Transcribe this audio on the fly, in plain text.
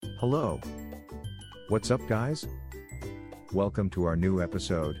Hello. What's up, guys? Welcome to our new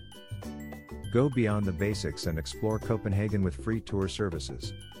episode. Go beyond the basics and explore Copenhagen with free tour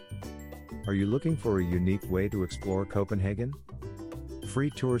services. Are you looking for a unique way to explore Copenhagen? Free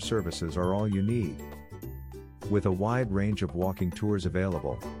tour services are all you need. With a wide range of walking tours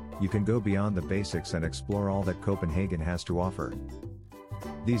available, you can go beyond the basics and explore all that Copenhagen has to offer.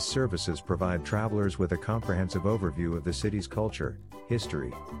 These services provide travelers with a comprehensive overview of the city's culture,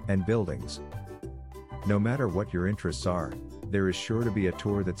 history, and buildings. No matter what your interests are, there is sure to be a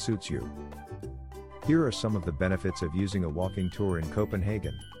tour that suits you. Here are some of the benefits of using a walking tour in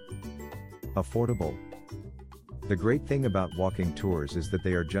Copenhagen. Affordable. The great thing about walking tours is that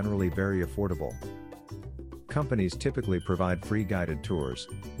they are generally very affordable. Companies typically provide free guided tours,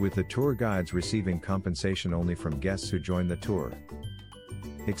 with the tour guides receiving compensation only from guests who join the tour.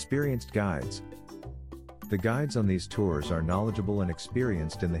 Experienced guides. The guides on these tours are knowledgeable and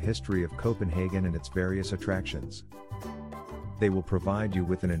experienced in the history of Copenhagen and its various attractions. They will provide you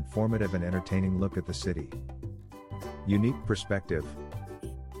with an informative and entertaining look at the city. Unique perspective.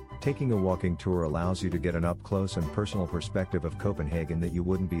 Taking a walking tour allows you to get an up-close and personal perspective of Copenhagen that you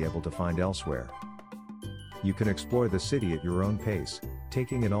wouldn't be able to find elsewhere. You can explore the city at your own pace,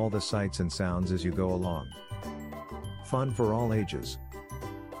 taking in all the sights and sounds as you go along. Fun for all ages.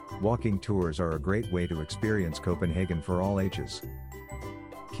 Walking tours are a great way to experience Copenhagen for all ages.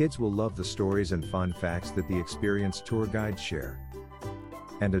 Kids will love the stories and fun facts that the experienced tour guides share.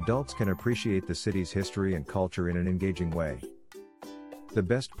 And adults can appreciate the city's history and culture in an engaging way. The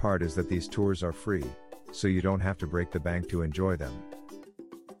best part is that these tours are free, so you don't have to break the bank to enjoy them.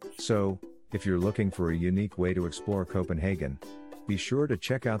 So, if you're looking for a unique way to explore Copenhagen, be sure to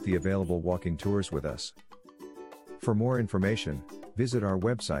check out the available walking tours with us. For more information, visit our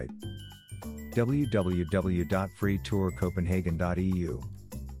website www.freetourcopenhagen.eu.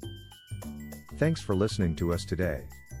 Thanks for listening to us today.